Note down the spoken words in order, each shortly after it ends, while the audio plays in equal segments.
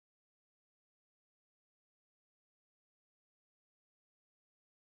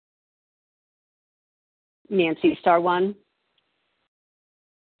Nancy, star one.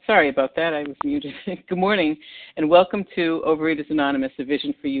 Sorry about that, I was muted. Good morning, and welcome to Overeaters Anonymous, a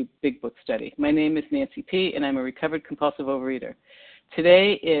Vision for You Big Book Study. My name is Nancy P., and I'm a recovered compulsive overeater.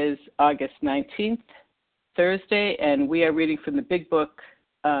 Today is August 19th, Thursday, and we are reading from the Big Book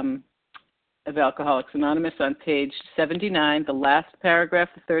of Alcoholics Anonymous on page 79, the last paragraph,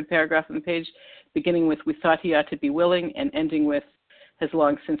 the third paragraph on the page, beginning with, "We thought he ought to be willing," and ending with, "has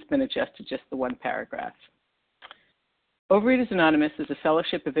long since been adjusted," just the one paragraph. Overeaters Anonymous is a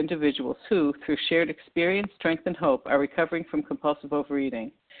fellowship of individuals who, through shared experience, strength, and hope, are recovering from compulsive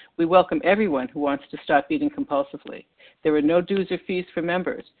overeating. We welcome everyone who wants to stop eating compulsively. There are no dues or fees for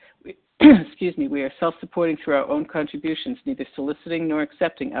members. We are self-supporting through our own contributions, neither soliciting nor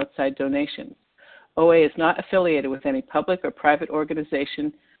accepting outside donations. OA is not affiliated with any public or private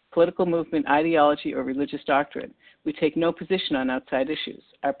organization, political movement, ideology, or religious doctrine. We take no position on outside issues.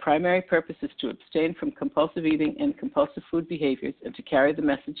 Our primary purpose is to abstain from compulsive eating and compulsive food behaviors and to carry the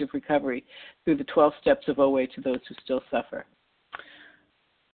message of recovery through the 12 steps of OA to those who still suffer.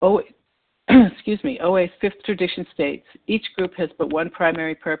 OA's fifth tradition states, each group has but one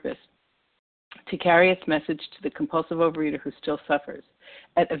primary purpose, to carry its message to the compulsive overeater who still suffers.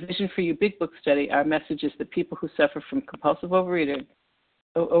 At A Vision for You Big Book Study, our message is that people who suffer from compulsive overeating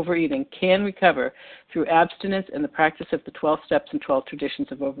can recover through abstinence and the practice of the 12 steps and 12 traditions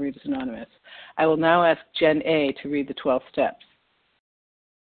of Overeaters Anonymous. I will now ask Jen A. to read the 12 steps.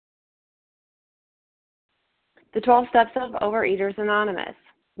 The 12 steps of Overeaters Anonymous.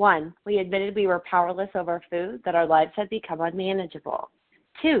 1. We admitted we were powerless over food, that our lives had become unmanageable.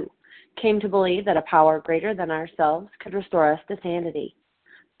 2. Came to believe that a power greater than ourselves could restore us to sanity.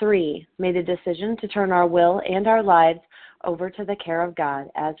 3. Made a decision to turn our will and our lives over to the care of God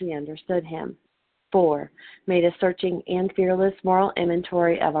as we understood Him. 4. Made a searching and fearless moral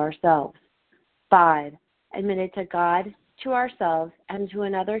inventory of ourselves. 5. Admitted to God, to ourselves, and to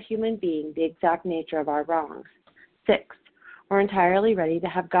another human being the exact nature of our wrongs. 6. We're entirely ready to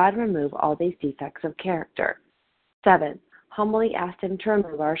have God remove all these defects of character. 7. Humbly asked Him to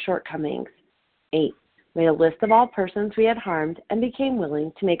remove our shortcomings. 8. Made a list of all persons we had harmed and became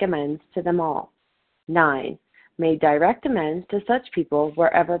willing to make amends to them all. 9. Made direct amends to such people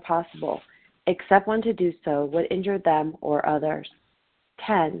wherever possible, except when to do so would injure them or others.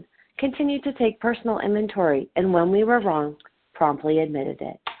 10. Continued to take personal inventory, and when we were wrong, promptly admitted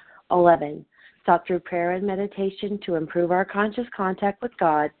it. 11. Sought through prayer and meditation to improve our conscious contact with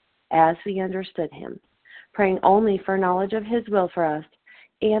God as we understood Him, praying only for knowledge of His will for us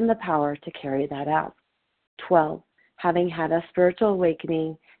and the power to carry that out. 12. Having had a spiritual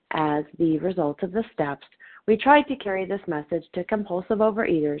awakening as the result of the steps, we tried to carry this message to compulsive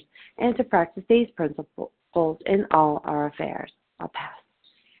overeaters and to practice these principles in all our affairs. I'll pass.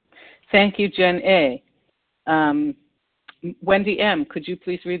 Thank you, Jen A. Wendy M., could you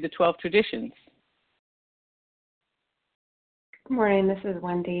please read the 12 traditions? Good morning. This is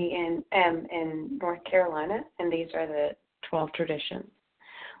Wendy M. in North Carolina, and these are the 12 traditions.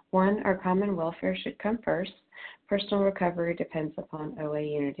 1. Our common welfare should come first. Personal recovery depends upon OA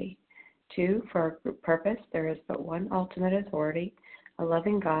unity. 2. For our group purpose, there is but one ultimate authority, a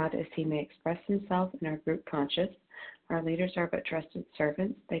loving God as He may express Himself in our group conscious. Our leaders are but trusted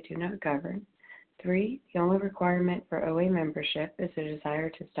servants. They do not govern. 3. The only requirement for OA membership is a desire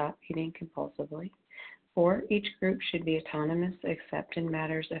to stop eating compulsively. 4. Each group should be autonomous except in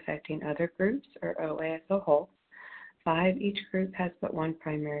matters affecting other groups or OA as a whole. 5. Each group has but one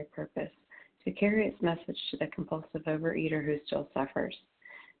primary purpose, to carry its message to the compulsive overeater who still suffers.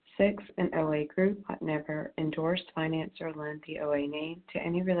 6. An OA group ought never endorse, finance, or lend the OA name to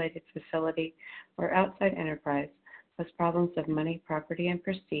any related facility or outside enterprise, lest problems of money, property, and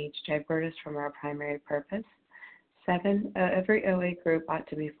prestige divert us from our primary purpose. 7. Every OA group ought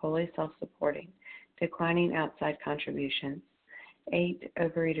to be fully self-supporting, declining outside contributions. 8.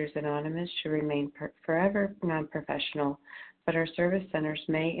 Overeaters Anonymous should remain forever non-professional, but our service centers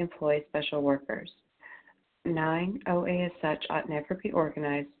may employ special workers. 9. OA as such ought never be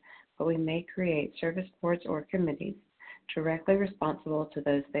organized, but we may create service boards or committees directly responsible to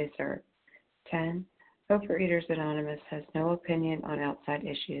those they serve. 10. Overeaters Anonymous has no opinion on outside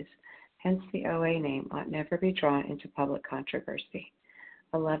issues, hence the OA name ought never be drawn into public controversy.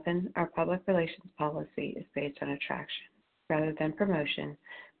 11. Our public relations policy is based on attraction. Rather than promotion,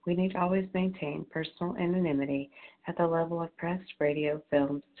 we need always maintain personal anonymity at the level of press, radio,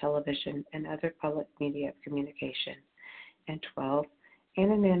 films, television, and other public media of communication. And 12.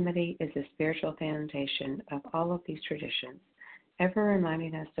 Anonymity is the spiritual foundation of all of these traditions, ever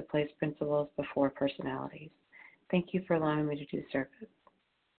reminding us to place principles before personalities. Thank you for allowing me to do service.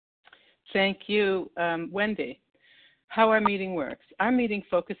 Thank you, Wendy. How our meeting works. Our meeting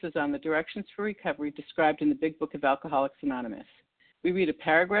focuses on the directions for recovery described in the Big Book of Alcoholics Anonymous. We read a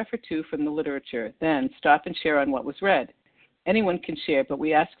paragraph or two from the literature, then stop and share on what was read. Anyone can share, but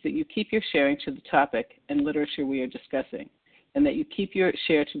we ask that you keep your sharing to the topic and literature we are discussing, and that you keep your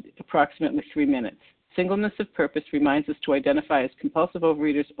share to approximately 3 minutes. Singleness of purpose reminds us to identify as compulsive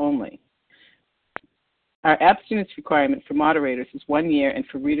overeaters only. Our abstinence requirement for moderators is 1 year and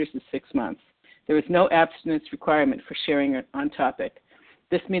for readers is 6 months. There is no abstinence requirement for sharing on topic.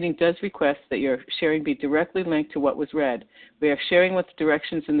 This meeting does request that your sharing be directly linked to what was read. We are sharing what the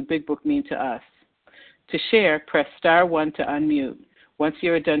directions in the Big Book mean to us. To share, press *1 to unmute. Once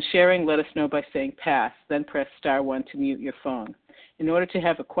you are done sharing, let us know by saying pass, then press *1 to mute your phone. In order to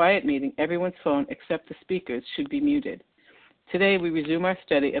have a quiet meeting, everyone's phone except the speaker's should be muted. Today we resume our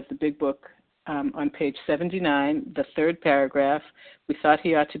study of the Big Book on page 79, the third paragraph. We thought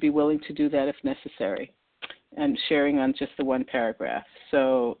he ought to be willing to do that if necessary, and sharing on just the one paragraph.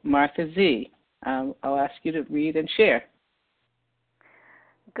 So Martha Z., I'll ask you to read and share.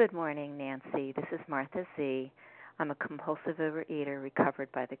 Good morning, Nancy. This is Martha Z. I'm a compulsive overeater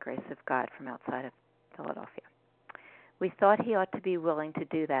recovered by the grace of God from outside of Philadelphia. We thought he ought to be willing to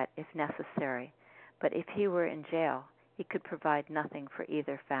do that if necessary, but if he were in jail, he could provide nothing for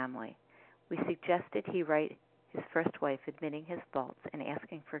either family. We suggested he write his first wife admitting his faults and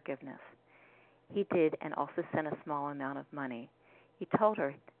asking forgiveness. He did, and also sent a small amount of money. He told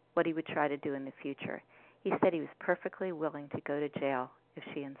her what he would try to do in the future. He said he was perfectly willing to go to jail if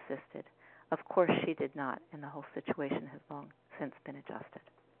she insisted. Of course she did not, and the whole situation has long since been adjusted.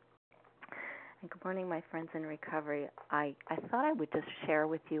 And good morning, my friends in recovery. I thought I would just share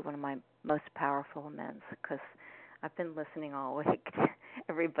with you one of my most powerful amends, because I've been listening all week to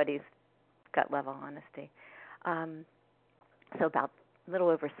everybody's gut level honesty. So about a little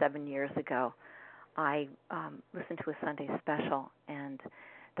over 7 years ago, I listened to a Sunday special, and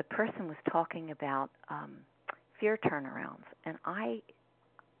the person was talking about fear turnarounds, and I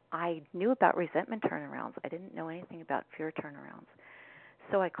knew about resentment turnarounds. I didn't know anything about fear turnarounds.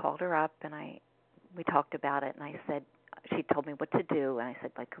 So I called her up, and we talked about it, and I said, she told me what to do, and I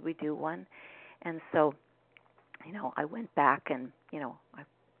said, like, could we do one? And so, I went back and, I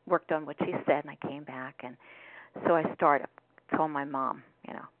worked on what she said, and I came back, and so I told my mom,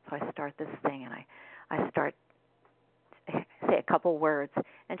 so I start this thing, and I start say a couple words,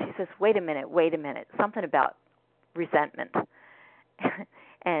 and she says, wait a minute, something about resentment.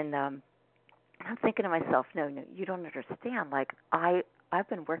 And I'm thinking to myself, no, you don't understand. Like, I've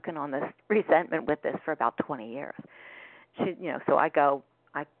been working on this resentment with this for about 20 years. So I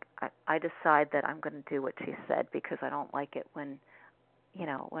decide that I'm going to do what she said, because I don't like it when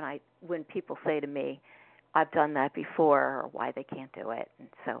people say to me, I've done that before, or why they can't do it. And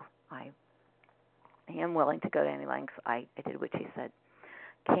so I am willing to go to any lengths. I did what she said.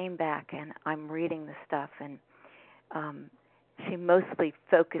 Came back, and I'm reading the stuff, and she mostly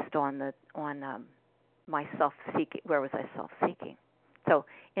focused on my self-seeking. Where was I self-seeking? So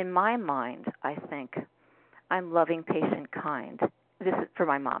in my mind, I think I'm loving, patient, kind. This is for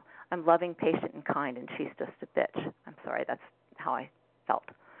my mom. I'm loving, patient, and kind, and she's just a bitch. I'm sorry, that's how I felt,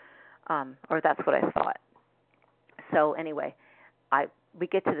 or that's what I thought. So anyway, we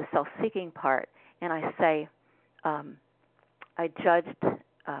get to the self-seeking part, and I say, I judged,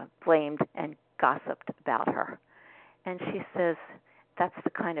 blamed, and gossiped about her. And she says, that's the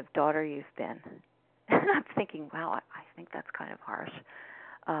kind of daughter you've been. And I'm thinking, wow, I think that's kind of harsh.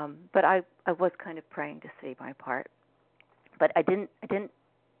 But I was kind of praying to see my part. But I didn't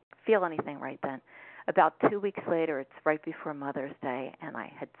feel anything right then. About 2 weeks later, it's right before Mother's Day, and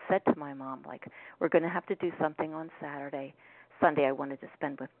I had said to my mom, like, we're going to have to do something on Saturday. Sunday I wanted to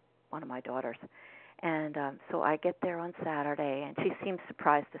spend with one of my daughters. And so I get there on Saturday, and she seemed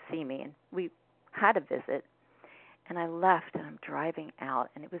surprised to see me. And we had a visit, and I left, and I'm driving out,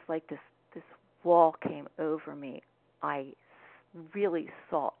 and it was like this wall came over me. I really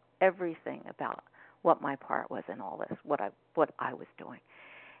saw everything about what my part was in all this, what I was doing.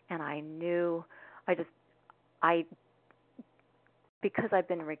 And I knew, because I've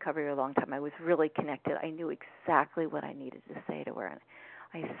been in recovery a long time, I was really connected. I knew exactly what I needed to say to her. And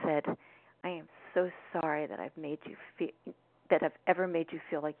I said, I am so sorry that I've ever made you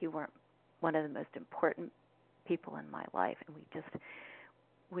feel like you weren't one of the most important people in my life. And I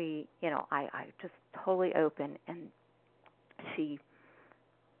just totally open, and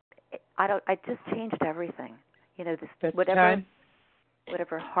I just changed everything. This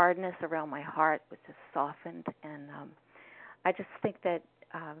whatever hardness around my heart was just softened, and I just think that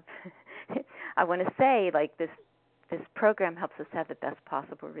I want to say, like, this this program helps us have the best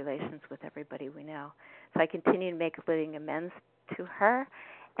possible relations with everybody we know. So I continue to make living amends to her,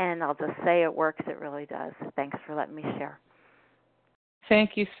 and I'll just say it works. It really does. Thanks for letting me share.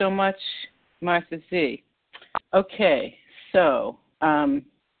 Thank you so much, Martha Z. Okay, so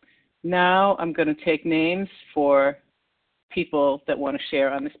now I'm going to take names for people that want to share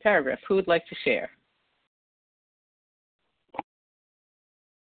on this paragraph. Who would like to share?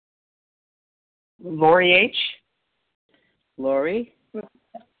 Lori H. Lori.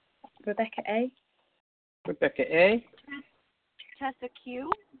 Rebecca A. Rebecca A. Tessa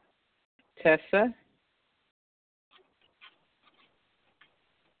Q. Tessa.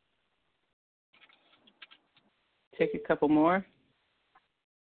 Take a couple more.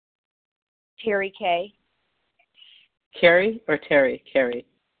 Terry K. Carrie or Terry? Carrie.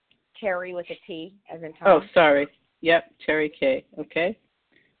 Terry with a T, as in Tom. Oh, sorry. Yep, Terry K. Okay.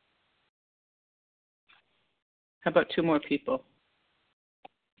 How about two more people?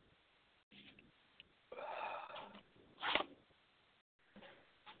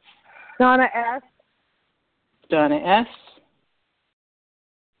 Donna S. Donna S.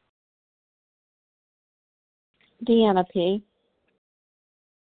 Deanna P.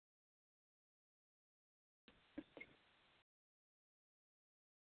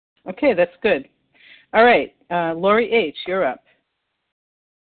 Okay, that's good. All right, Lori H., you're up.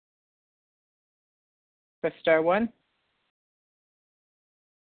 Press star 1.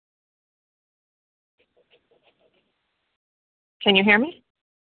 Can you hear me?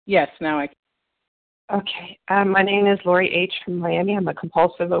 Yes, now I can. Okay. My name is Lori H. from Miami. I'm a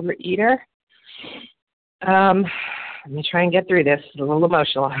compulsive overeater. Let me try and get through this. It's a little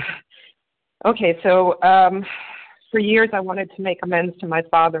emotional. Okay, so for years I wanted to make amends to my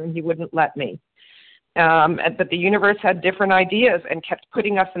father, and he wouldn't let me. But the universe had different ideas and kept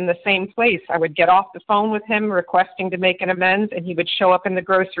putting us in the same place. I would get off the phone with him requesting to make an amends, and he would show up in the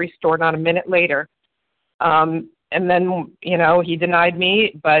grocery store not a minute later. And then, he denied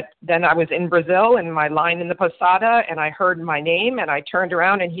me, but then I was in Brazil in my line in the Posada, and I heard my name, and I turned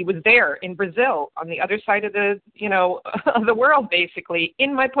around, and he was there in Brazil on the other side of the, of the world, basically,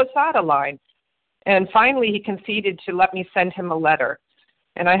 in my Posada line. And finally, he conceded to let me send him a letter.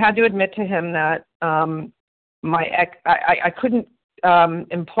 And I had to admit to him that I couldn't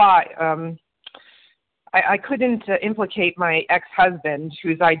implicate my ex-husband,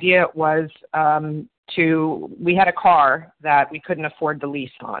 whose idea it was we had a car that we couldn't afford the lease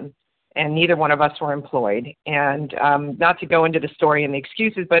on, and neither one of us were employed. And not to go into the story and the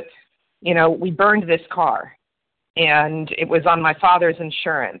excuses, but, we burned this car, and it was on my father's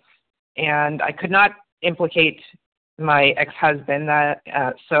insurance. And I could not implicate my ex-husband.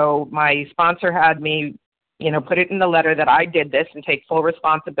 So my sponsor had me, put it in the letter that I did this and take full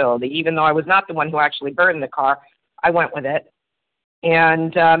responsibility. Even though I was not the one who actually burned the car, I went with it.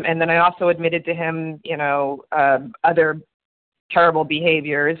 And then I also admitted to him, other terrible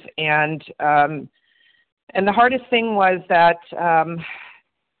behaviors. And the hardest thing was that,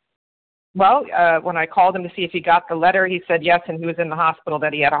 when I called him to see if he got the letter, he said yes, and he was in the hospital,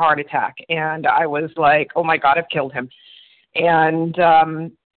 that he had a heart attack. And I was like, oh, my God, I've killed him. And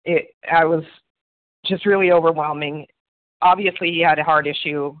I was just really overwhelming. Obviously, he had a heart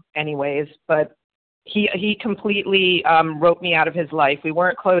issue anyways, but he completely wrote me out of his life. We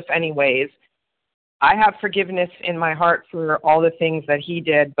weren't close anyways. I have forgiveness in my heart for all the things that he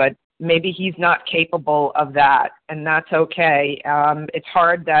did, but maybe he's not capable of that, and that's okay. It's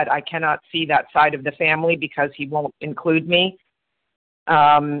hard that I cannot see that side of the family because he won't include me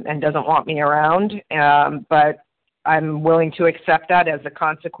and doesn't want me around, but I'm willing to accept that as a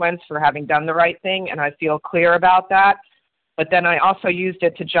consequence for having done the right thing, and I feel clear about that. But then I also used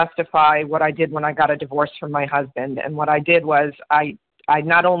it to justify what I did when I got a divorce from my husband. And what I did was I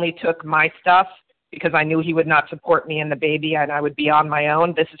not only took my stuff because I knew he would not support me and the baby and I would be on my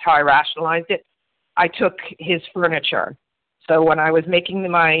own. This is how I rationalized it. I took his furniture. So when I was making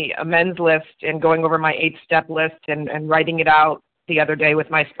my amends list and going over my 8-step list and writing it out the other day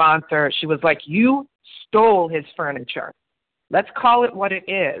with my sponsor, she was like, you stole his furniture. Let's call it what it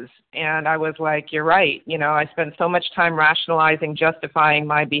is. And I was like, you're right. I spent so much time rationalizing, justifying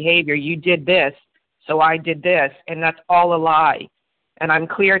my behavior. You did this, so I did this. And that's all a lie. And I'm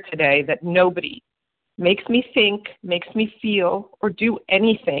clear today that nobody makes me think, makes me feel, or do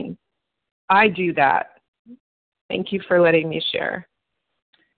anything. I do that. Thank you for letting me share.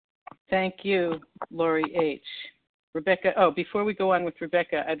 Thank you, Lori H. Rebecca, before we go on with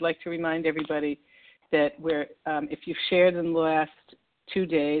Rebecca, I'd like to remind everybody that if you've shared in the last 2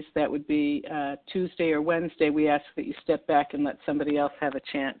 days, that would be Tuesday or Wednesday, we ask that you step back and let somebody else have a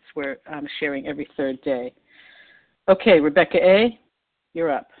chance. We're sharing every third day. Okay, Rebecca A., you're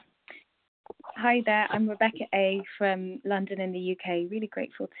up. Hi there, I'm Rebecca A. from London in the UK. Really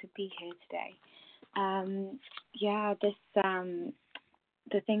grateful to be here today.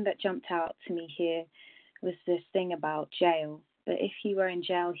 The thing that jumped out to me here was this thing about jail. But if he were in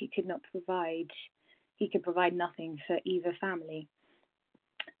jail, he could provide nothing for either family.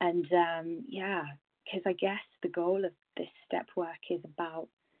 And because I guess the goal of this step work is about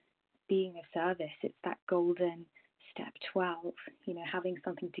being of service. It's that golden step 12, having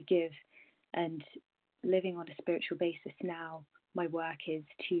something to give and living on a spiritual basis now. My work is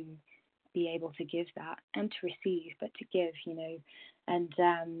to be able to give that and to receive, but to give, and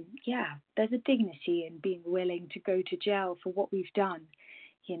there's a dignity in being willing to go to jail for what we've done,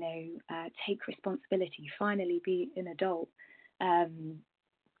 take responsibility, finally be an adult.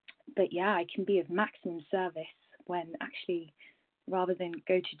 But I can be of maximum service when actually, rather than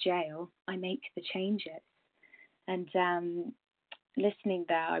go to jail, I make the changes. And listening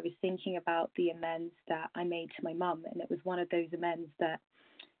there, I was thinking about the amends that I made to my mum, and it was one of those amends that,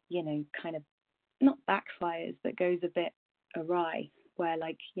 kind of not backfires, but goes a bit awry, where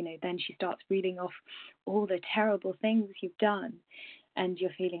then she starts reading off all the terrible things you've done, and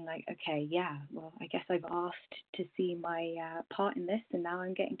you're feeling like, okay, well, I guess I've asked to see my part in this, and now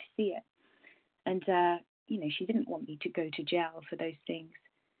I'm getting to see it. And, she didn't want me to go to jail for those things.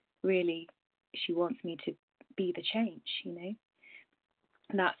 Really, she wants me to be the change,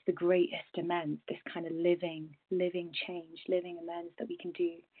 And that's the greatest amends, this kind of living change, living amends that we can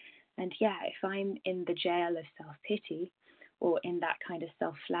do. And if I'm in the jail of self-pity or in that kind of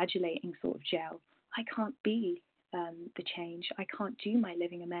self-flagellating sort of jail, I can't be the change. I can't do my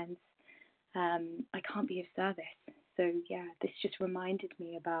living amends. I can't be of service. So, this just reminded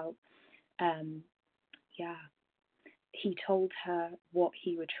me about, he told her what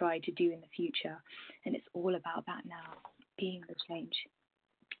he would try to do in the future. And it's all about that now, being the change.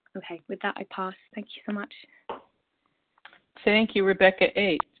 Okay, with that, I pass. Thank you so much. Thank you, Rebecca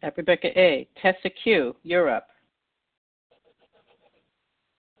A. Tessa Q., you're up.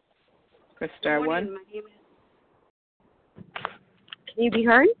 Press star one. Can you be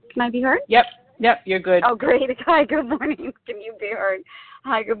heard? Can I be heard? Yep, you're good. Oh, great. Hi, good morning. Can you be heard?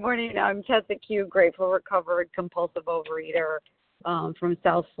 Hi, good morning. I'm Tessa Q., grateful, recovered, compulsive overeater from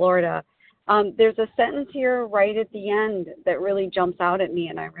South Florida. There's a sentence here right at the end that really jumps out at me,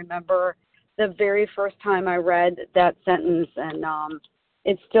 and I remember the very first time I read that sentence, and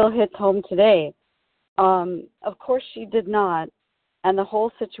it still hits home today. Of course she did not, and the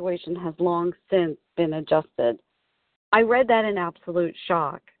whole situation has long since been adjusted. I read that in absolute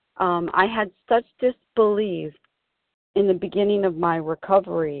shock. I had such disbelief in the beginning of my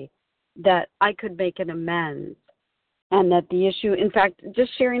recovery that I could make an amends, and that the issue, in fact,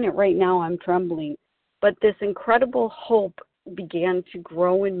 just sharing it right now, I'm trembling, but this incredible hope began to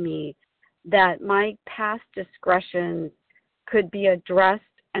grow in me that my past discretions could be addressed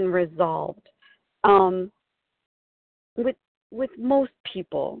and resolved. With most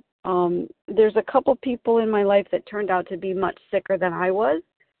people, there's a couple people in my life that turned out to be much sicker than I was,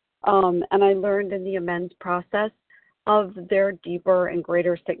 and I learned in the amends process of their deeper and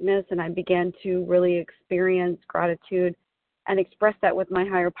greater sickness, and I began to really experience gratitude and express that with my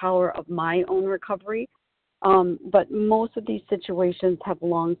higher power of my own recovery. But most of these situations have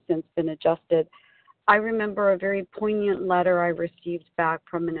long since been adjusted. I remember a very poignant letter I received back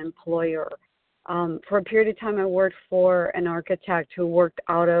from an employer. For a period of time, I worked for an architect who worked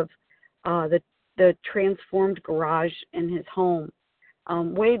out of the transformed garage in his home,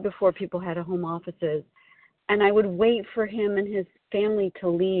 way before people had home offices. And I would wait for him and his family to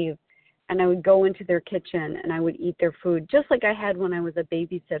leave, and I would go into their kitchen and I would eat their food, just like I had when I was a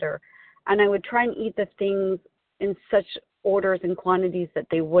babysitter. And I would try and eat the things in such orders and quantities that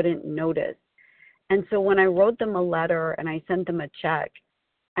they wouldn't notice. And so when I wrote them a letter and I sent them a check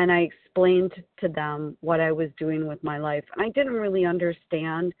and I explained to them what I was doing with my life, and I didn't really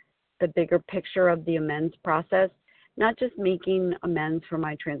understand the bigger picture of the amends process, not just making amends for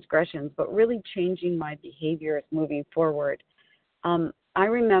my transgressions, but really changing my behaviors moving forward. I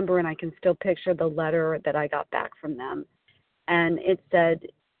remember, and I can still picture the letter that I got back from them. And it said,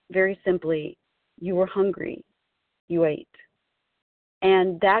 very simply, you were hungry, you ate.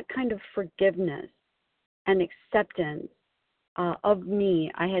 And that kind of forgiveness and acceptance of me,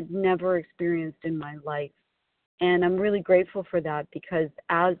 I had never experienced in my life. And I'm really grateful for that, because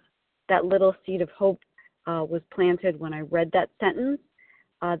as that little seed of hope was planted when I read that sentence,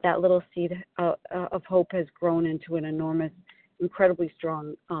 that little seed of hope has grown into an enormous, incredibly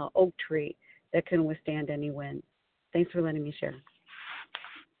strong oak tree that can withstand any wind. Thanks for letting me share.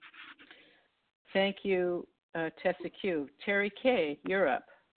 Thank you, Tessa Q. Terry K., you're up.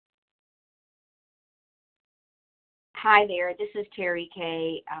 Hi there. This is Terry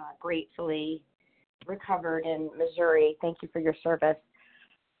K., gratefully recovered in Missouri. Thank you for your service.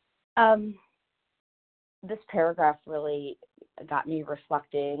 This paragraph really got me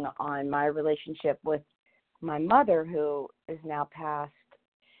reflecting on my relationship with my mother, who is now passed.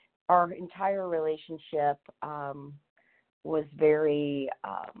 Our entire relationship was very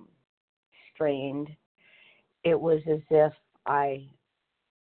strained. It was as if I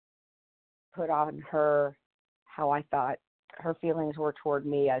put on her how I thought her feelings were toward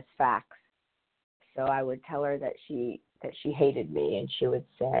me as facts. So I would tell her that she hated me, and she would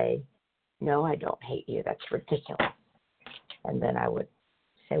say, "No, I don't hate you. That's ridiculous." And then I would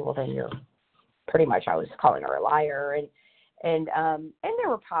say, "Well, then you're," pretty much I was calling her a liar. And there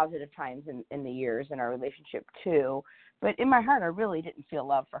were positive times in the years in our relationship too. But in my heart, I really didn't feel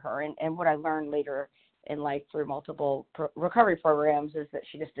love for her. And what I learned later in life through multiple recovery programs is that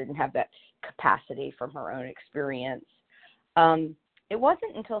she just didn't have that capacity from her own experience. It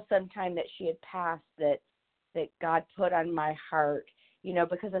wasn't until some time that she had passed that God put on my heart,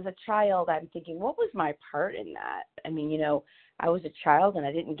 because as a child, I'm thinking, what was my part in that? I mean, I was a child and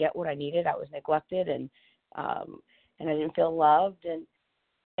I didn't get what I needed. I was neglected and I didn't feel loved.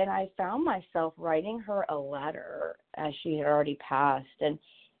 And I found myself writing her a letter as she had already passed.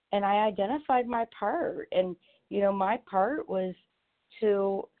 And I identified my part. And, my part was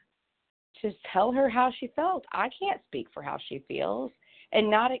to tell her how she felt. I can't speak for how she feels, and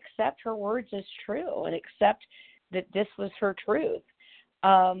not accept her words as true and accept that this was her truth.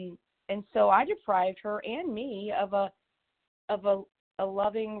 And so I deprived her and me of a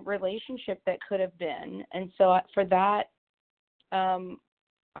loving relationship that could have been. And so for that,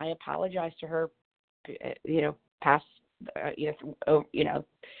 I apologized to her, past,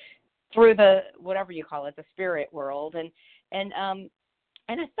 through the, whatever you call it, the spirit world. And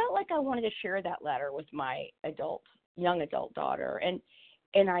I felt like I wanted to share that letter with my young adult daughter.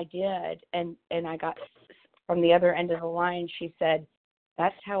 And I did. And I got, from the other end of the line, she said,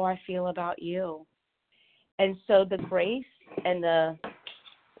 "That's how I feel about you." And so the grace and the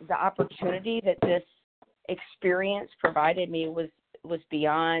opportunity that this experience provided me was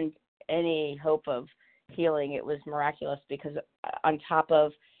beyond any hope of healing. It was miraculous, because on top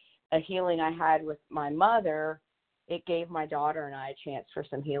of a healing I had with my mother, it gave my daughter and I a chance for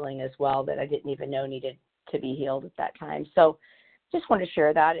some healing as well that I didn't even know needed to be healed at that time. So just wanted to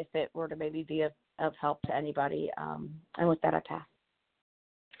share that if it were to maybe be of help to anybody. And with that, I pass.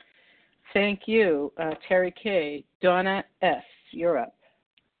 Thank you, Terry K. Donna S., you're up.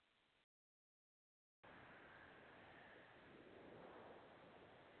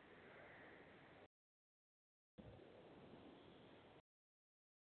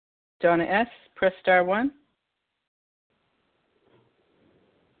 Donna S., press star 1.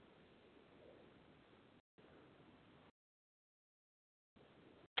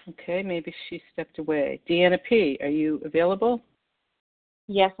 Okay, maybe she stepped away. Deanna P., are you available?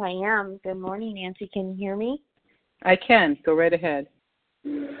 Yes, I am. Good morning, Nancy. Can you hear me? I can. Go right ahead.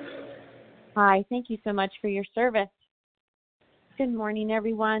 Hi. Thank you so much for your service. Good morning,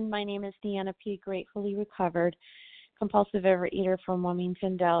 everyone. My name is Deanna P., gratefully recovered, compulsive overeater from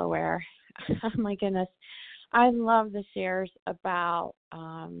Wilmington, Delaware. Oh, my goodness. I love the shares about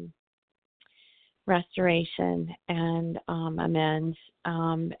restoration and amends.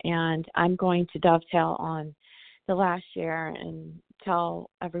 And I'm going to dovetail on the last share and tell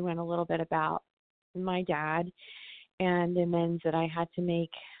everyone a little bit about my dad and the amends that I had to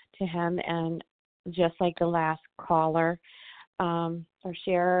make to him. And just like the last caller or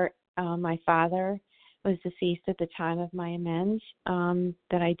share, my father was deceased at the time of my amends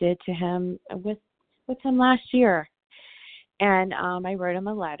that I did to him with him last year. And I wrote him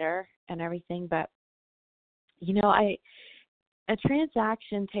a letter and everything. But, a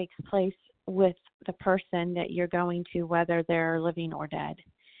transaction takes place with the person that you're going to, whether they're living or dead.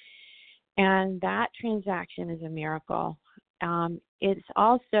 And that transaction is a miracle. It's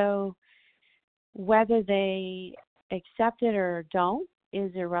also whether they accept it or don't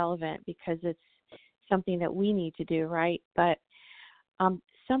is irrelevant, because it's something that we need to do, right? But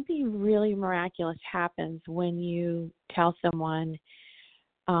something really miraculous happens when you tell someone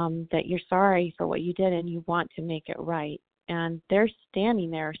that you're sorry for what you did and you want to make it right. And they're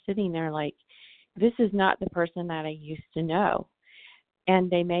standing there, sitting there like, this is not the person that I used to know. And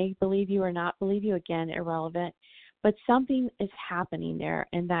they may believe you or not believe you, again, irrelevant. But something is happening there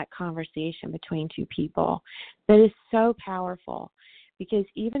in that conversation between two people that is so powerful. Because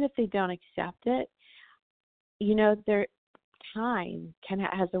even if they don't accept it, time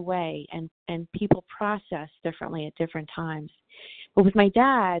has a way, and people process differently at different times. But with my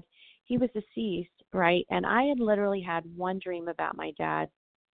dad, he was deceased, right? And I had literally had one dream about my dad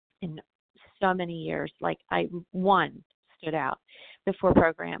in so many years. Like one stood out before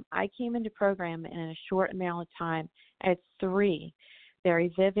program. I came into program in a short amount of time. I had 3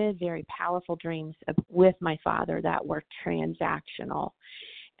 very vivid, very powerful dreams with my father that were transactional.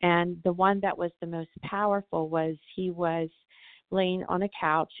 And the one that was the most powerful was he was laying on a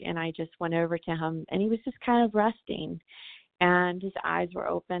couch, and I just went over to him, and he was just kind of resting. And his eyes were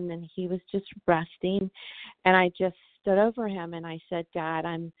open, and he was just resting. And I just stood over him, and I said, Dad,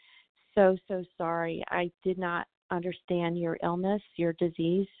 I'm so, so sorry. I did not understand your illness, your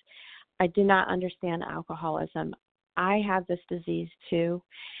disease. I did not understand alcoholism. I have this disease too,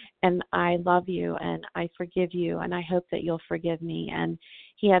 and I love you, and I forgive you, and I hope that you'll forgive me. And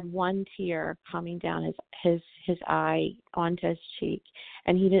he had one tear coming down his eye onto his cheek,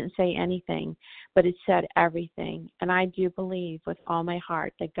 and he didn't say anything, but it said everything. And I do believe with all my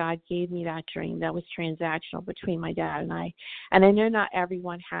heart that God gave me that dream that was transactional between my dad and I. And I know not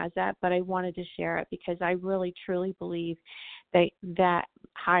everyone has that, but I wanted to share it because I really, truly believe that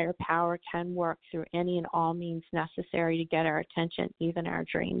higher power can work through any and all means necessary to get our attention, even our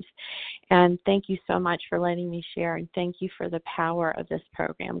dreams. And thank you so much for letting me share, and thank you for the power of this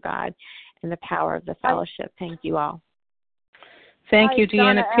program, God, and the power of the fellowship. Thank you all. Thank you,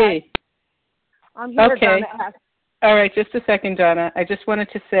 Deanna P. I'm here, okay. Donna S. All right, just a second, Donna. I just wanted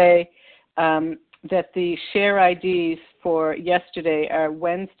to say that the share IDs for yesterday are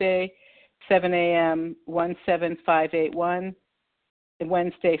Wednesday, 7 a.m., 17581.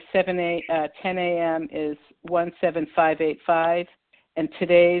 Wednesday, 10 a.m. is 17585. And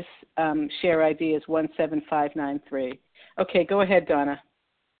today's share ID is 17593. Okay, go ahead, Donna.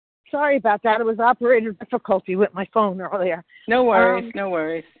 Sorry about that. It was operator difficulty with my phone earlier. No worries, no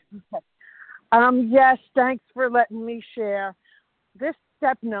worries. Okay. Yes, thanks for letting me share. This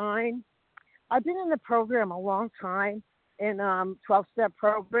step 9, I've been in the program a long time, in 12-step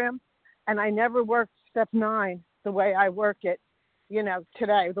program, and I never worked step 9 the way I work it,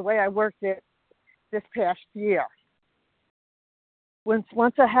 today, the way I worked it this past year.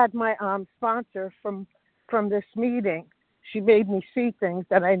 Once I had my sponsor from this meeting, she made me see things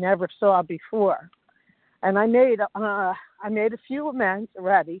that I never saw before. And I made a few amends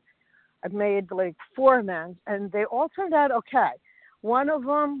already. I've made like 4 amends, and they all turned out okay. One of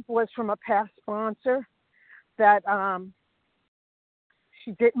them was from a past sponsor that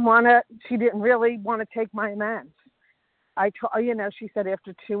she didn't really want to take my amends. She said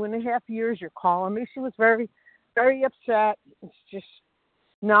after 2.5 years, you're calling me. She was very, very upset. It's just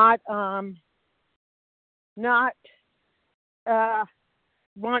not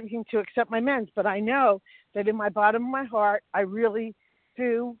wanting to accept my amends. But I know that in my bottom of my heart, I really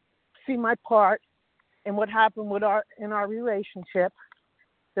do see my part in what happened in our relationship.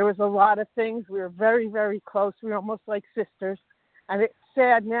 There was a lot of things. We were very, very close. We were almost like sisters. And it's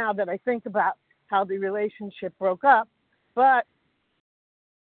sad now that I think about how the relationship broke up. But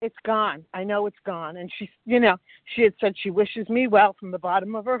it's gone. I know it's gone. And she had said she wishes me well from the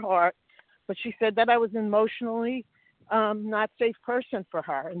bottom of her heart. But she said that I was emotionally not safe person for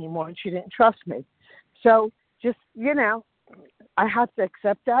her anymore, and she didn't trust me. So just, I have to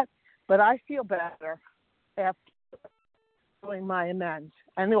accept that. But I feel better after doing my amends.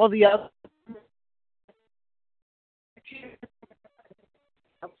 And all the other.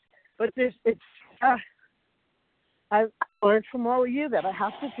 But I've learned from all of you that I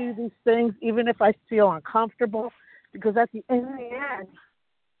have to do these things even if I feel uncomfortable, because in the end,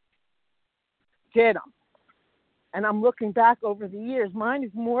 did them. And I'm looking back over the years. Mine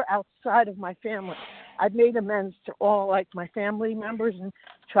is more outside of my family. I've made amends to all, like, my family members and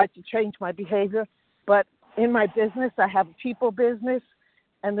tried to change my behavior. But in my business, I have a people business,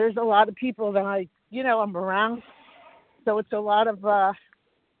 and there's a lot of people that I'm around. So it's a lot of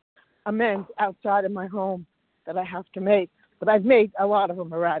amends outside of my home that I have to make. But I've made a lot of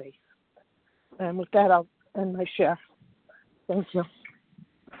them already. And with that, I'll end my share. Thank you.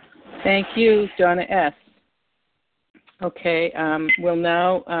 Thank you, Donna S. Okay, we'll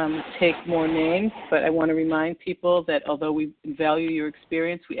now take more names, but I want to remind people that although we value your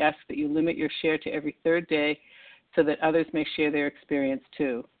experience, we ask that you limit your share to every 3rd day so that others may share their experience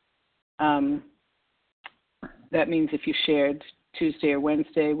too. That means if you shared Tuesday or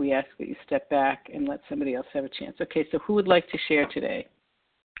Wednesday, we ask that you step back and let somebody else have a chance. Okay, so who would like to share today?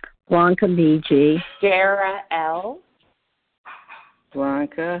 Blanca B.G. Dara L.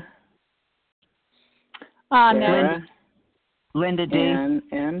 Blanca. Sarah. Linda D. Ann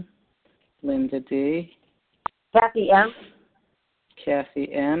M. Linda D. Kathy M.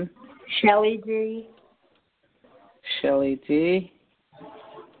 Kathy M. Shelley D. Shelley D.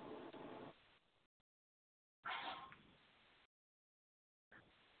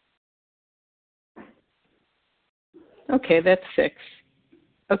 Okay, that's 6.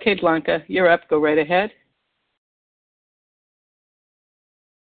 Okay, Blanca, you're up. Go right ahead.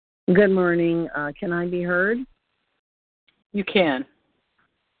 Good morning. Can I be heard? You can.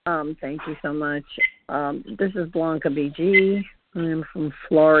 Thank you so much. This is Blanca BG. I'm from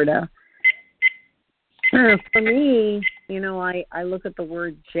Florida. For me, I look at the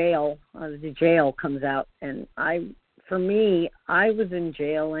word jail. The jail comes out, and for me, I was in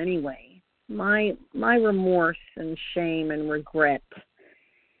jail anyway. My remorse and shame and regret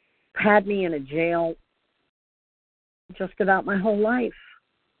had me in a jail just about my whole life.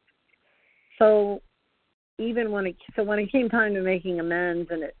 So even when it came time to making amends,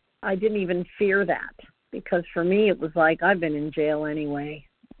 I didn't even fear that, because for me it was like, I've been in jail anyway,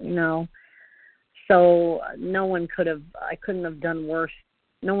 So I couldn't have done worse.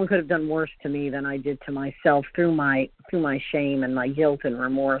 No one could have done worse to me than I did to myself through my shame and my guilt and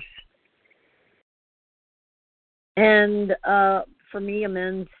remorse. And for me,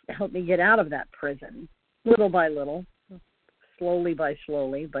 amends helped me get out of that prison, little by little, slowly by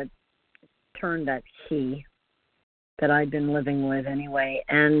slowly, but turned that key that I'd been living with anyway.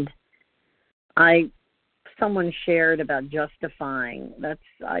 And someone shared about justifying.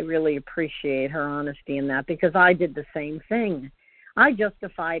 I really appreciate her honesty in that, because I did the same thing. I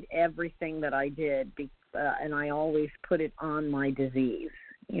justified everything that I did, and I always put it on my disease.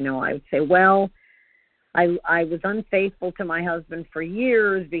 I would say, well, I was unfaithful to my husband for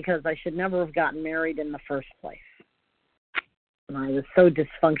years because I should never have gotten married in the first place. And I was so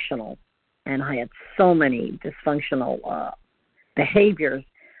dysfunctional, and I had so many dysfunctional behaviors.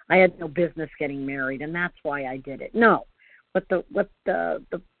 I had no business getting married, and that's why I did it. No, what the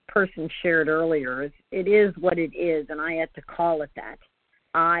person shared earlier is, it is what it is, and I had to call it that.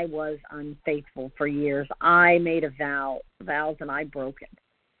 I was unfaithful for years. I made vows, and I broke it.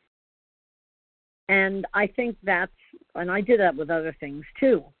 And I think and I did that with other things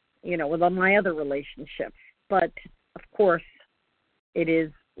too, with all my other relationships. But of course, it is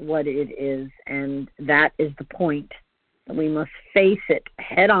what it is, and that is the point. We must face it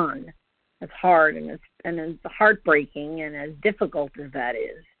head on, as hard and as heartbreaking and as difficult as that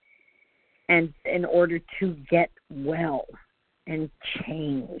is, and in order to get well and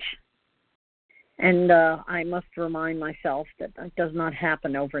change. And I must remind myself that does not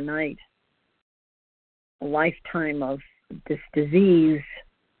happen overnight. A lifetime of this disease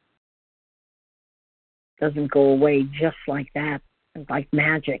doesn't go away just like that, like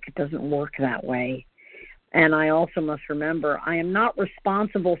magic. It doesn't work that way. And I also must remember, I am not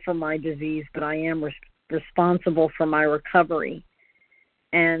responsible for my disease, but I am responsible for my recovery.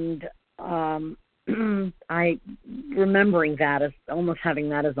 And remembering that, as almost having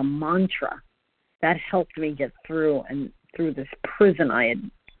that as a mantra, that helped me get through this prison I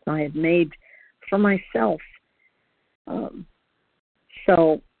had made for myself.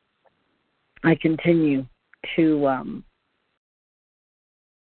 So I continue to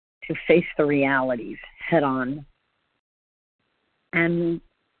face the realities head on and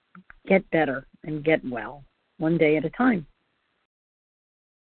get better and get well, one day at a time.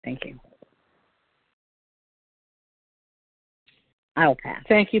 Thank you. I'll pass.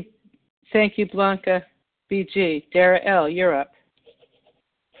 Thank you, Blanca BG. Dara L., you're up.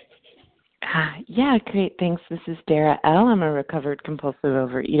 Yeah, great. Thanks. This is Dara L. I'm a recovered compulsive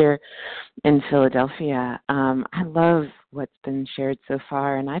overeater in Philadelphia. I love what's been shared so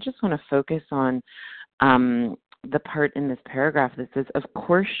far, and I just want to focus on the part in this paragraph that says, of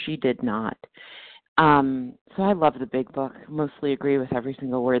course she did not. So I love the big book, mostly agree with every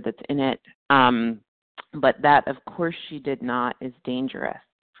single word that's in it, but that of course she did not is dangerous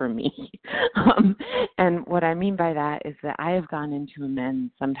for me. And what I mean by that is that I have gone into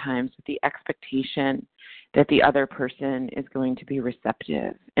amends sometimes with the expectation that the other person is going to be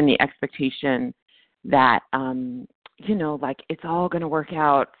receptive, and the expectation that, like it's all going to work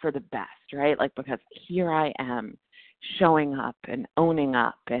out for the best, right? Like, because here I am showing up and owning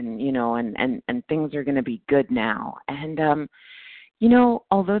up and, and things are going to be good now. And,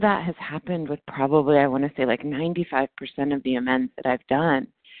 although that has happened with probably, I want to say like 95% of the amends that I've done,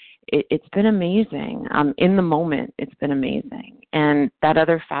 it's been amazing. In the moment, it's been amazing. And that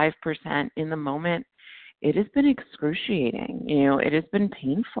other 5% in the moment, it has been excruciating. It has been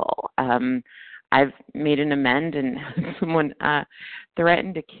painful. I've made an amend and someone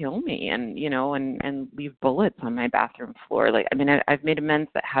threatened to kill me and leave bullets on my bathroom floor. I've made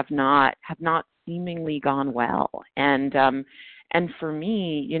amends that have not seemingly gone well. And And for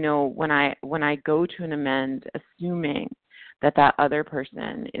me, when I go to an amend, assuming that other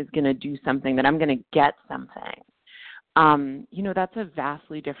person is going to do something, that I'm going to get something, that's a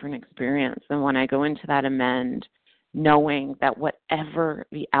vastly different experience than when I go into that amend knowing that whatever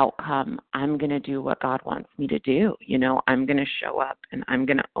the outcome, I'm going to do what God wants me to do. I'm going to show up and I'm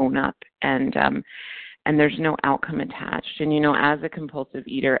going to own up, and there's no outcome attached. And, as a compulsive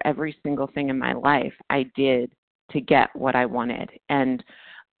eater, every single thing in my life I did to get what I wanted. And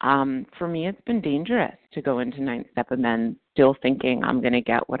for me, it's been dangerous to go into 9-step amends still thinking I'm going to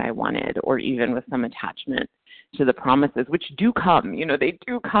get what I wanted, or even with some attachment to the promises, which do come, they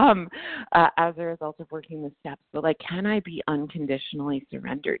do come as a result of working the steps. But can I be unconditionally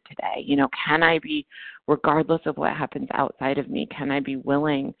surrendered today? Can I be, regardless of what happens outside of me, can I be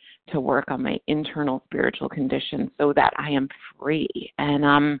willing to work on my internal spiritual condition so that I am free?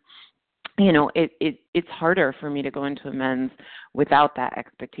 And, it's harder for me to go into amends without that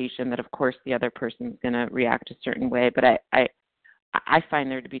expectation that, of course, the other person's going to react a certain way. But I find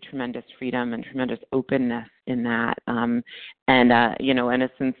there to be tremendous freedom and tremendous openness in that, and a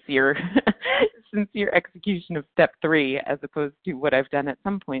sincere execution of step 3, as opposed to what I've done at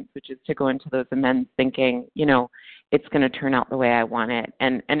some points, which is to go into those amends thinking, it's going to turn out the way I want it.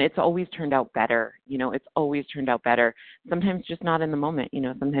 And it's always turned out better. It's always turned out better. Sometimes just not in the moment.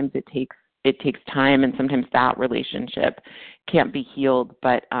 Sometimes it takes time, and sometimes that relationship can't be healed,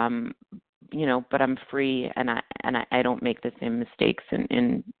 but but I'm free, and I don't make the same mistakes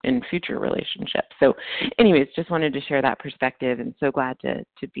in future relationships. So anyways, just wanted to share that perspective, and so glad to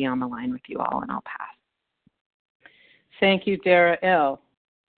be on the line with you all, and I'll pass. Thank you, Dara L.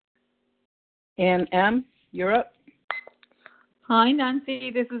 Ann M., you're up. Hi,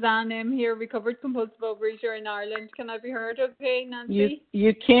 Nancy. This is Anne M. here, recovered compulsive overeater in Ireland. Can I be heard okay, Nancy?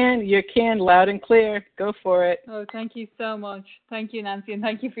 You can, loud and clear. Go for it. Oh, thank you so much. Thank you, Nancy, and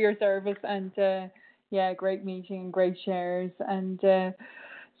thank you for your service. And, great meeting and great shares. And, I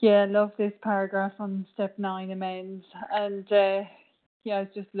love this paragraph on step 9 amends. And, I was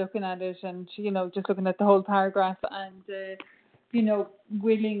just looking at it and, just looking at the whole paragraph. And,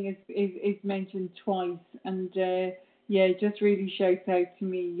 willing is mentioned twice. And, it just really shouts out to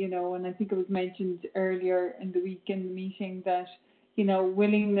me, and I think it was mentioned earlier in the week in the meeting that,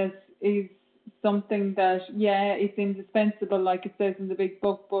 willingness is something that, it's indispensable, like it says in the big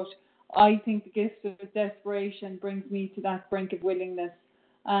book, but I think the gift of desperation brings me to that brink of willingness.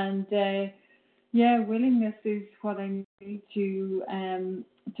 And, willingness is what I need to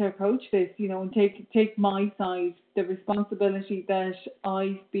approach this, and take my side, the responsibility that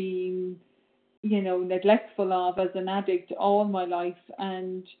I've been neglectful of as an addict all my life,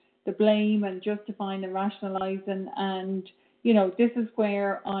 and the blame and justifying and rationalizing, and this is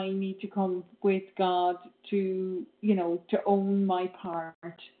where I need to come with God to own my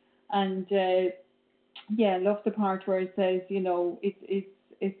part. And love the part where it says it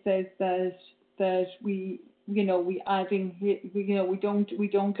says that we don't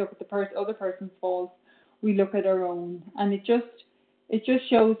look at the other person's faults, we look at our own. And it just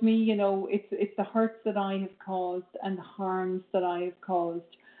shows me, it's the hurts that I have caused and the harms that I have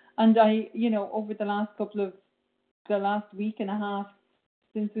caused. And I, over the last week and a half,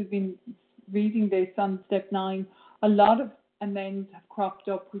 since we've been reading this on step 9, a lot of amends have cropped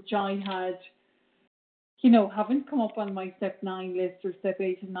up, which I had, haven't come up on my step 9 list or step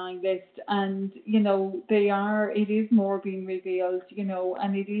 8 and 9 list. And, it is more being revealed,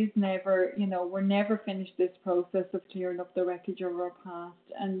 and it is never, we're never finished this process of clearing up the wreckage of our past.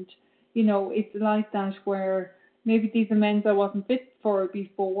 And, it's like that where maybe these amends I wasn't fit for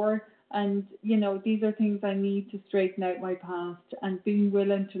before. And, these are things I need to straighten out my past, and being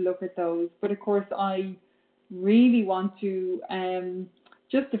willing to look at those. But of course, I really want to,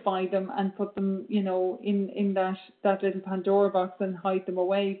 justify them and put them, in that little Pandora box and hide them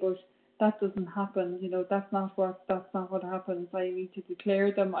away. But that doesn't happen. That's not what happens. I need to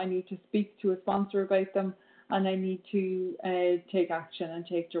declare them. I need to speak to a sponsor about them, and I need to take action and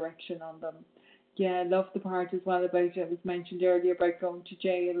take direction on them. I love the part as well about it was mentioned earlier about going to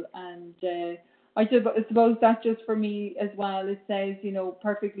jail, and I suppose that just for me as well, it says,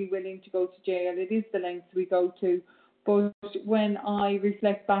 perfectly willing to go to jail. It is the lengths we go to. But when I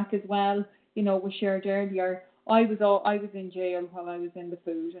reflect back as well, was shared earlier, I was in jail while I was in the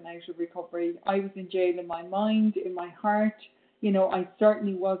food and out of recovery. I was in jail in my mind, in my heart. I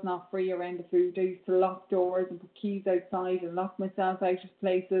certainly was not free around the food. I used to lock doors and put keys outside and lock myself out of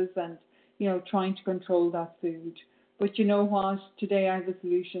places and, trying to control that food. But you know what? Today I have a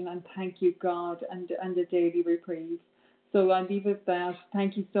solution, and thank you, God, and a daily reprieve. So I'll leave it at that.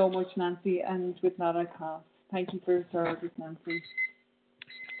 Thank you so much, Nancy, and with that I pass. Thank you for your service, Nancy.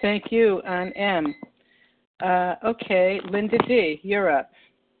 Thank you, on M. Okay, Linda D., you're up.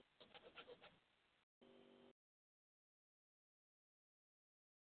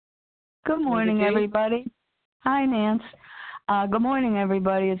 Good morning, everybody. Hi, Nance. Good morning,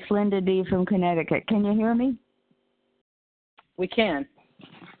 everybody. It's Linda D. from Connecticut. Can you hear me? We can.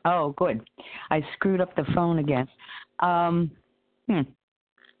 Oh, good. I screwed up the phone again.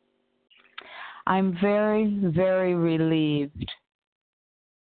 I'm very, very relieved,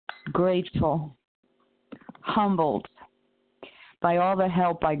 grateful, humbled by all the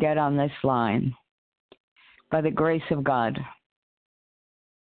help I get on this line, by the grace of God,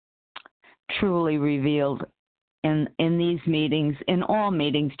 truly revealed in these meetings, in all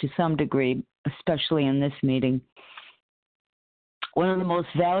meetings to some degree, especially in this meeting. One of the most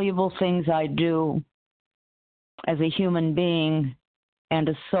valuable things I do as a human being and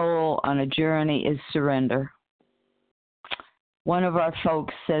a soul on a journey is surrender. One of our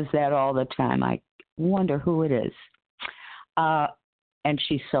folks says that all the time. I wonder who it is. And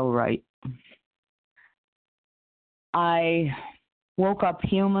she's so right. I woke up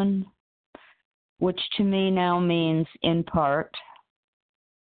human, which to me now means in part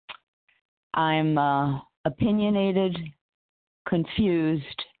I'm opinionated,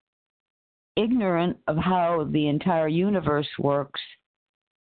 confused, ignorant of how the entire universe works.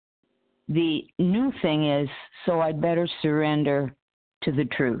 The new thing is, so I'd better surrender to the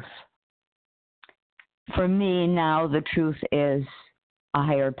truth. For me now, the truth is a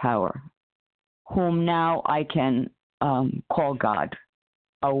higher power, whom now I can call God,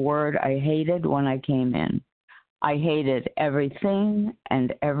 a word I hated when I came in. I hated everything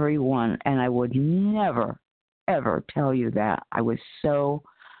and everyone, and I would never, ever tell you that. I was so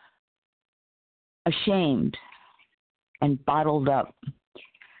ashamed and bottled up.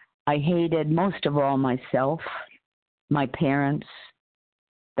 I hated most of all myself, my parents,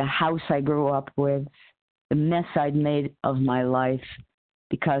 the house I grew up with, the mess I'd made of my life,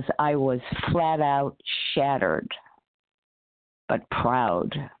 because I was flat out shattered, but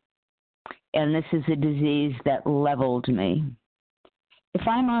proud. And this is a disease that leveled me. If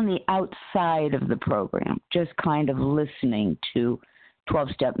I'm on the outside of the program, just kind of listening to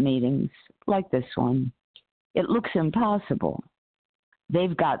 12-step meetings like this one, it looks impossible.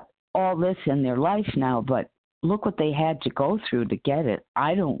 They've got all this in their life now, but look what they had to go through to get it.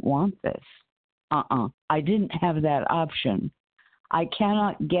 I don't want this. I didn't have that option. I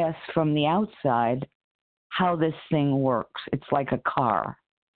cannot guess from the outside how this thing works. It's like a car.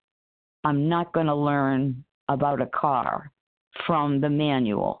 I'm not going to learn about a car from the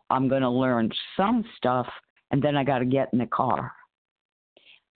manual. I'm going to learn some stuff, and then I got to get in the car.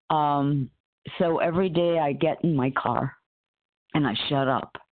 So every day I get in my car, and I shut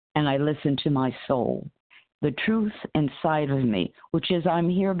up, and I listen to my soul, the truth inside of me, which is I'm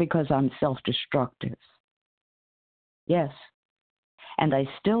here because I'm self-destructive. Yes. And I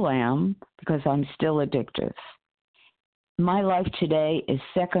still am because I'm still addictive. My life today is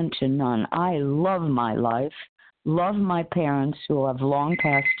second to none. I love my life, love my parents who have long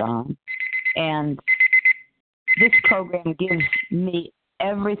passed on, and this program gives me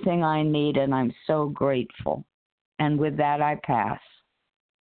everything I need, and I'm so grateful. And with that, I pass.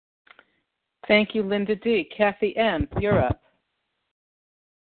 Thank you, Linda D. Kathy M., you're up.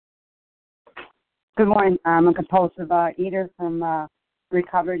 Good morning. I'm a compulsive eater from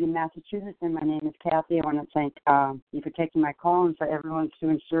recovered in Massachusetts, and my name is Kathy. I want to thank you for taking my call and for everyone's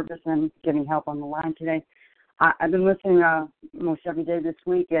doing service and giving help on the line today. I've been listening most every day this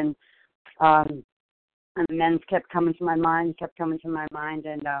week, and amends kept coming to my mind,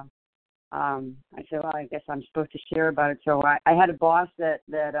 and I said, well, I guess I'm supposed to share about it. So I had a boss that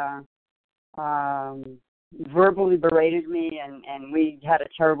verbally berated me, and we had a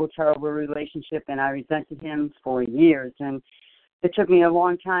terrible, terrible relationship, and I resented him for years. And it took me a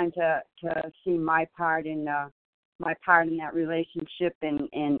long time to see my part in that relationship,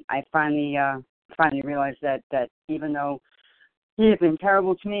 and I finally realized that even though he had been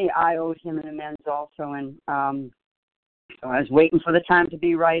terrible to me, I owed him an amends also. And so I was waiting for the time to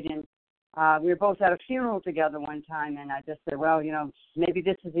be right, and we were both at a funeral together one time, and I just said, well, maybe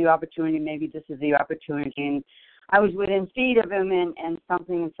this is the opportunity, and I was within feet of him, and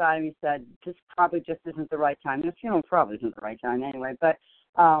something inside of me said, this probably just isn't the right time. And the funeral probably isn't the right time anyway, but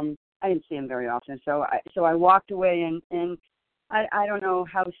I didn't see him very often. So I walked away, and I don't know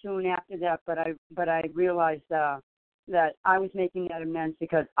how soon after that, but I realized that I was making that amends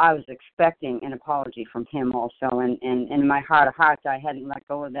because I was expecting an apology from him also, and in my heart of hearts, I hadn't let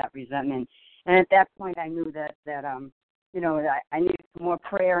go of that resentment. And at that point, I knew that I needed some more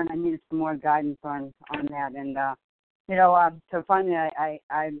prayer and I needed some more guidance on that. And, so finally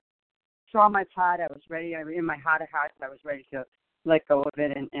I saw my part. I was ready. In my heart of hearts, I was ready to let go of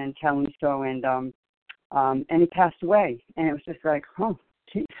it and tell him so. And he passed away. And it was just like, oh,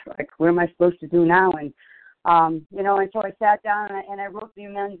 geez, like, what am I supposed to do now? And, and so I sat down and I wrote the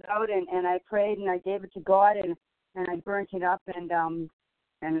amends out and I prayed and I gave it to God and I burnt it up and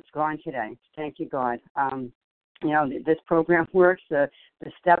it's gone today. Thank you, God. This program works. The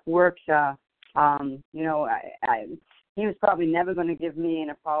step works. He was probably never going to give me an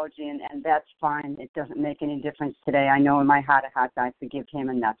apology, and that's fine. It doesn't make any difference today. I know in my heart of hearts I forgive him,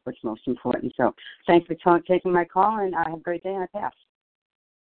 and that's what's most important. So thanks for taking my call, and have a great day, and I pass.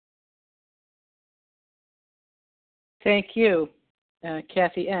 Thank you,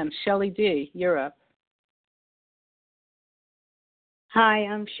 Kathy M. Shelley D., you're up. Hi,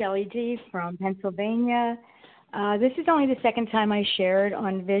 I'm Shelley D. from Pennsylvania. This is only the second time I shared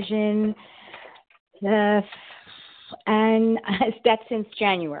on Vision, and that's since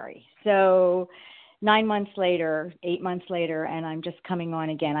January. So 9 months later, 8 months later, and I'm just coming on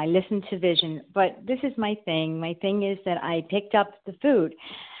again. I listened to Vision, but this is my thing. My thing is that I picked up the food,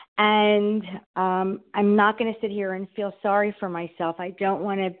 and I'm not going to sit here and feel sorry for myself. I don't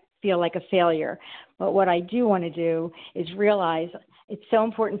want to feel like a failure. But what I do want to do is realize it's so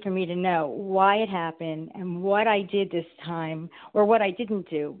important for me to know why it happened and what I did this time, or what I didn't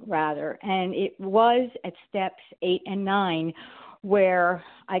do, rather. And it was at steps 8 and 9 where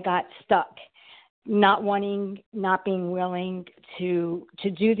I got stuck, not being willing to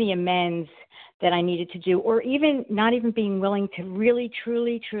do the amends that I needed to do, or even not even being willing to really,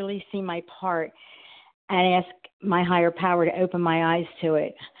 truly, truly see my part and ask my higher power to open my eyes to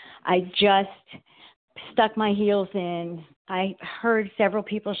it. I just stuck my heels in. I heard several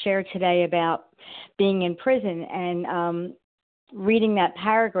people share today about being in prison, and reading that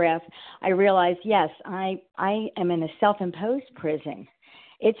paragraph, I realized, yes, I am in a self-imposed prison.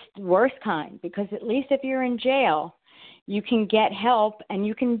 It's the worst kind, because at least if you're in jail, you can get help and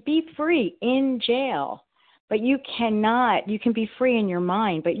you can be free in jail. But you can be free in your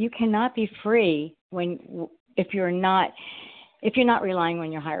mind, but you cannot be free if you're not relying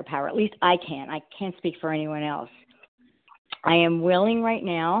on your higher power. At least I can't speak for anyone else. I am willing right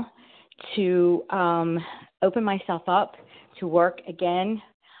now to open myself up to work again.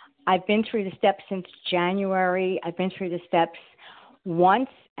 I've been through the steps since January. I've been through the steps once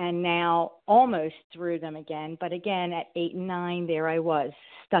and now almost through them again. But again, at 8 and 9, there I was,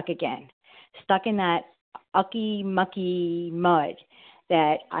 stuck again, stuck in that ucky, mucky mud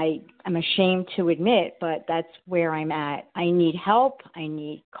that I'm ashamed to admit, but that's where I'm at. I need help. I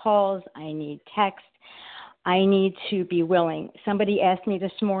need calls. I need text. I need to be willing. Somebody asked me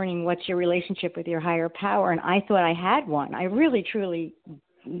this morning, what's your relationship with your higher power? And I thought I had one. I really, truly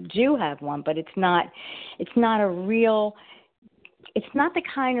do have one, but it's not the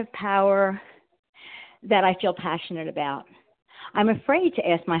kind of power that I feel passionate about. I'm afraid to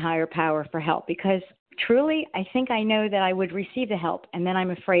ask my higher power for help because truly I think I know that I would receive the help, and then I'm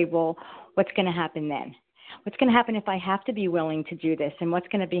afraid, well, what's going to happen then? What's going to happen if I have to be willing to do this? And what's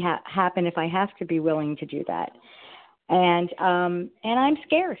going to happen if I have to be willing to do that? And I'm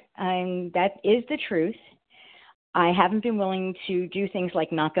scared. That is the truth. I haven't been willing to do things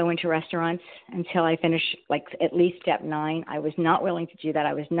like not go into restaurants until I finish like at least step 9. I was not willing to do that.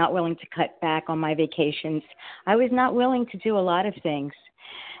 I was not willing to cut back on my vacations. I was not willing to do a lot of things.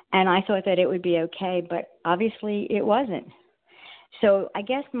 And I thought that it would be okay, but obviously it wasn't. So I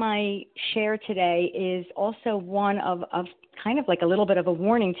guess my share today is also one of kind of like a little bit of a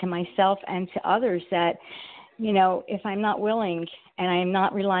warning to myself and to others that, you know, if I'm not willing and I'm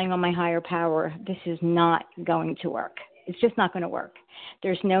not relying on my higher power, this is not going to work. It's just not going to work.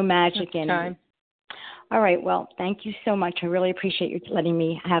 There's no magic in it. All right. Well, thank you so much. I really appreciate you letting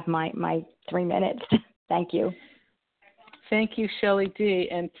me have my 3 minutes. Thank you. Thank you, Shelley D.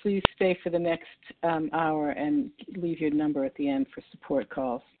 And please stay for the next hour and leave your number at the end for support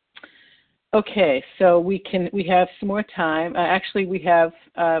calls. Okay, so we have some more time. Actually, we have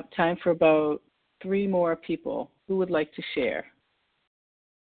time for about 3 more people. Who would like to share?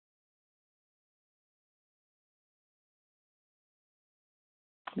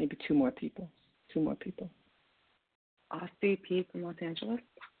 Maybe 2 more people. 2 more people. Ossie P. from Los Angeles.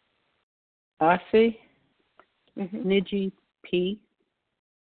 Ossie? Mm-hmm. Niji P.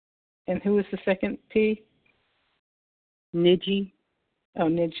 And who is the second P? Niji. Oh,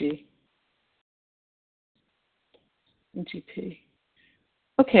 Niji. Niji P.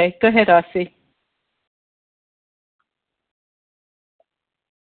 Okay, go ahead, Ossie.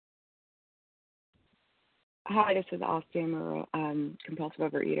 Hi, this is Austin. I'm a compulsive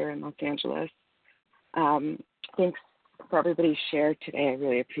overeater in Los Angeles. Thanks for everybody's share today. I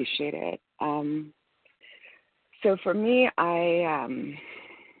really appreciate it. So for me, I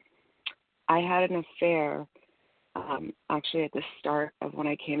had an affair actually at the start of when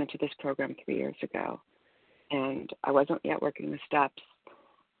I came into this program 3 years ago, and I wasn't yet working the steps,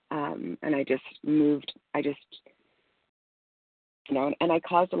 and I just moved. And I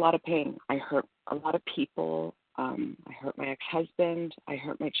caused a lot of pain. I hurt a lot of people. I hurt my ex-husband. I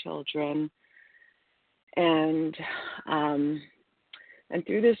hurt my children. And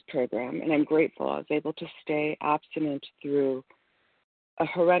through this program, and I'm grateful, I was able to stay abstinent through a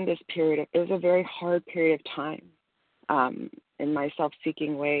horrendous period. It was a very hard period of time in my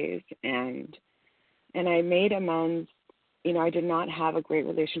self-seeking ways. And I made amends. I did not have a great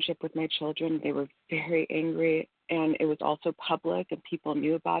relationship with my children. They were very angry. And it was also public, and people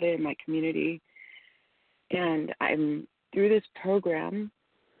knew about it in my community. And I'm through this program,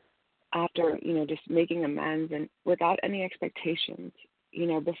 after just making amends and without any expectations.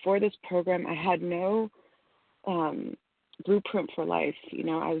 Before this program, I had no blueprint for life.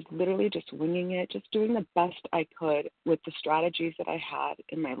 I was literally just winging it, just doing the best I could with the strategies that I had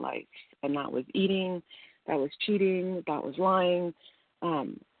in my life, and that was eating, that was cheating, that was lying.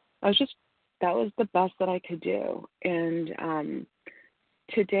 That was the best that I could do. And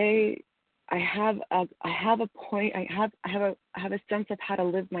today, I have a point. I have a sense of how to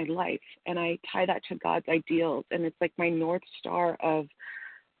live my life, and I tie that to God's ideals, and it's like my North Star of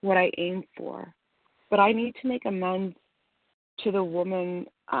what I aim for. But I need to make amends to the woman.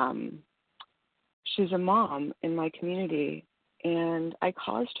 She's a mom in my community, and I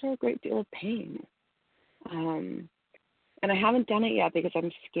caused her a great deal of pain. And I haven't done it yet because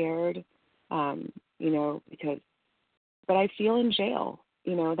I'm scared. But I feel in jail,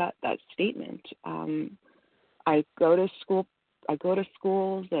 that statement. I go to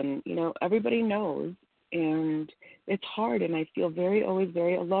schools and, everybody knows, and it's hard, and I feel always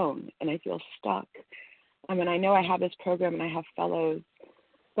very alone, and I feel stuck. And I know I have this program and I have fellows,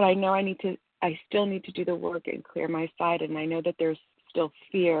 but I know I still need to do the work and clear my side, and I know that there's still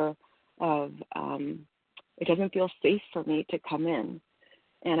fear of, it doesn't feel safe for me to come in.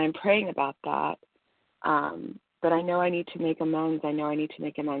 And I'm praying about that. But I know I need to make amends. I know I need to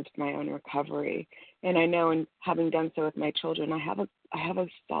make amends for my own recovery. And I know, in having done so with my children, I have a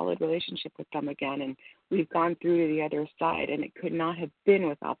solid relationship with them again. And we've gone through to the other side. And it could not have been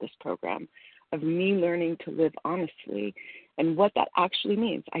without this program of me learning to live honestly and what that actually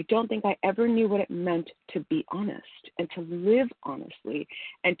means. I don't think I ever knew what it meant to be honest and to live honestly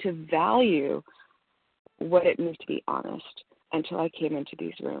and to value what it means to be honest until I came into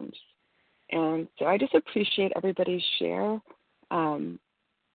these rooms. And so I just appreciate everybody's share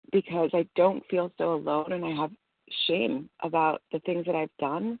because I don't feel so alone, and I have shame about the things that I've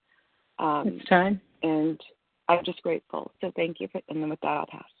done. It's time. And I'm just grateful. So thank you. And then with that, I'll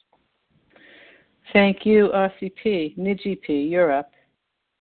pass. Thank you, RCP. Niji P., you're up.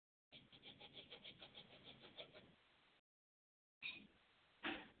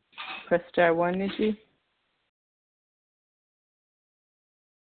 Press star 1, Niji.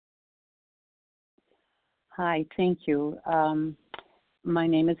 Hi, thank you. My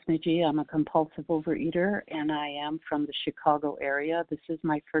name is Niji. I'm a compulsive overeater, and I am from the Chicago area. This is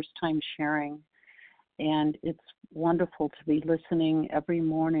my first time sharing, and it's wonderful to be listening every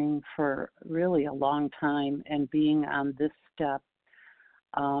morning for really a long time and being on this step.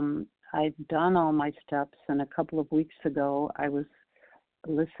 I've done all my steps, and a couple of weeks ago, I was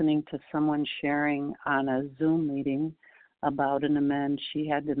listening to someone sharing on a Zoom meeting about an amend she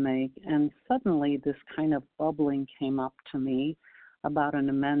had to make, and suddenly this kind of bubbling came up to me about an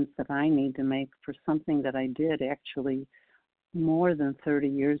amends that I need to make for something that I did actually more than 30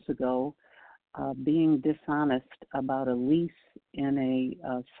 years ago, being dishonest about a lease in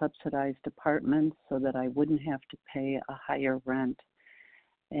a subsidized apartment so that I wouldn't have to pay a higher rent.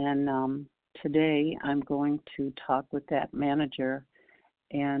 And today I'm going to talk with that manager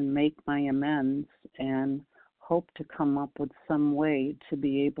and make my amends and hope to come up with some way to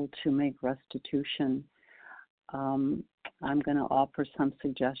be able to make restitution. I'm going to offer some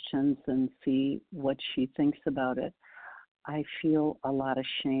suggestions and see what she thinks about it. I feel a lot of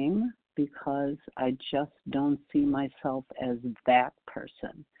shame because I just don't see myself as that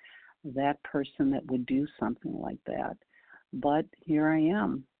person that would do something like that. But here I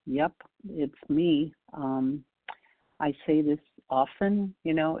am. Yep, it's me. I say this often,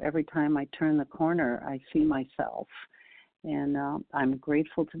 every time I turn the corner, I see myself. And I'm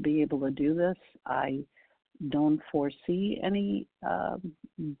grateful to be able to do this. I don't foresee any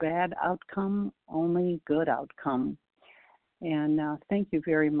bad outcome, only good outcome. And thank you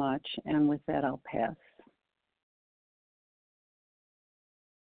very much. And with that, I'll pass.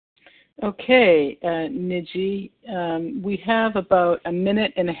 Okay, Niji, we have about a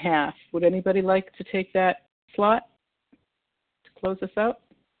minute and a half. Would anybody like to take that slot to close us out?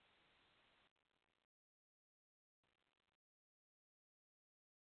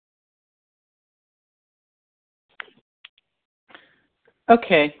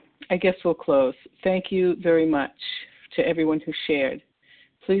 Okay, I guess we'll close. Thank you very much to everyone who shared.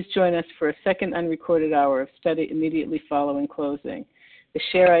 Please join us for a second unrecorded hour of study immediately following closing. The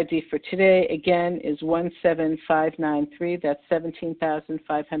share ID for today, again, is 17593. That's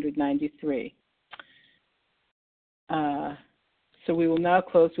 17,593. So we will now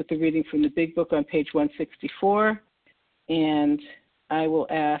close with the reading from the Big Book on page 164. And I will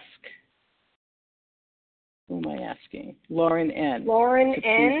ask, who am I asking? Lauren N. Lauren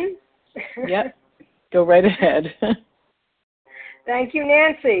N. Yep. Go right ahead. Thank you,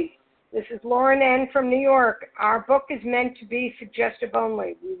 Nancy. This is Lauren N. from New York. Our book is meant to be suggestive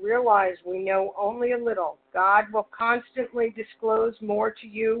only. We realize we know only a little. God will constantly disclose more to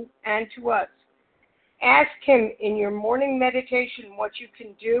you and to us. Ask Him in your morning meditation what you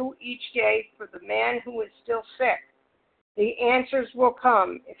can do each day for the man who is still sick. The answers will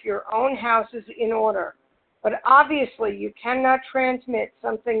come if your own house is in order. But obviously you cannot transmit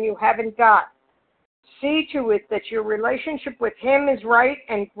something you haven't got. See to it that your relationship with Him is right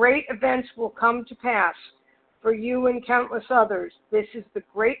and great events will come to pass for you and countless others. This is the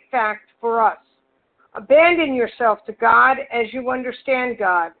great fact for us. Abandon yourself to God as you understand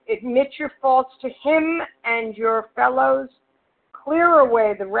God. Admit your faults to Him and your fellows. Clear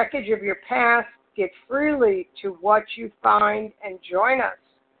away the wreckage of your past. Give freely to what you find and join us.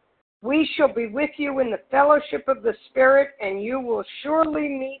 We shall be with you in the fellowship of the Spirit, and you will surely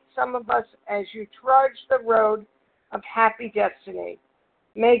meet some of us as you trudge the road of happy destiny.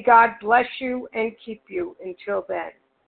 May God bless you and keep you until then.